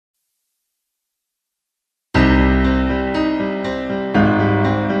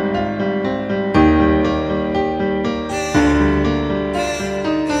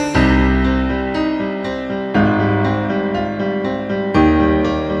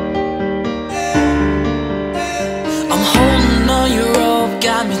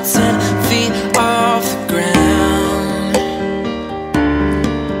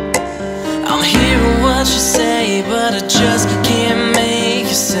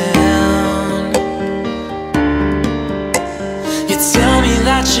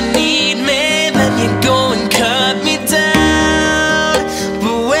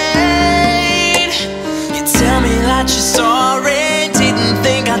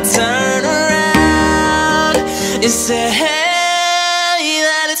You say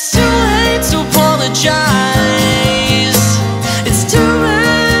that it's too late to apologize. It's too late.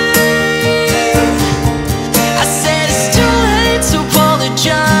 I said it's too late to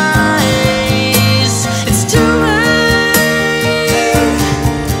apologize. It's too late.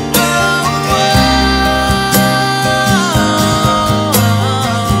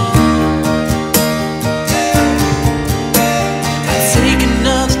 I take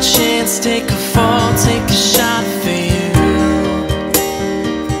another chance, take a fall, take a shot for you.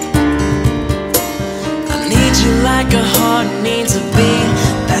 I need you like a heart needs a beat.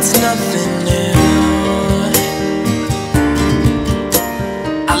 That's nothing new.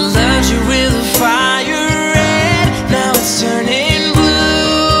 I loved you with a fire red, now it's turning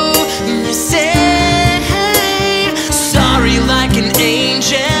blue. And you say sorry like an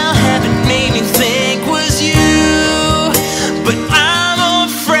angel. Heaven made me think was you, but I'm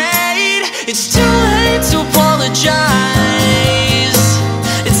afraid it's too late to apologize.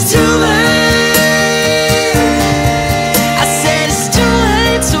 It's too late. I said it's too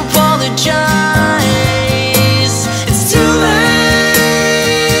late to apologize. It's too late.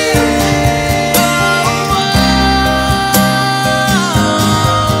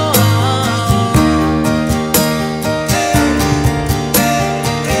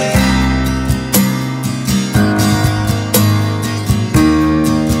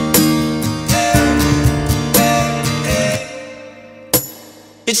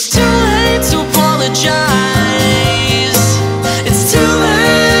 It's too late to apologize. It's too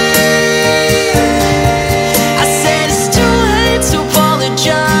late. I said it's too late to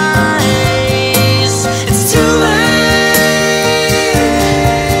apologize. It's too late.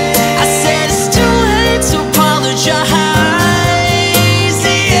 I said it's too late to apologize.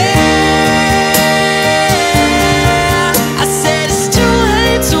 Yeah. I said it's too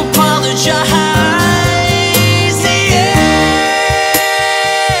late to apologize.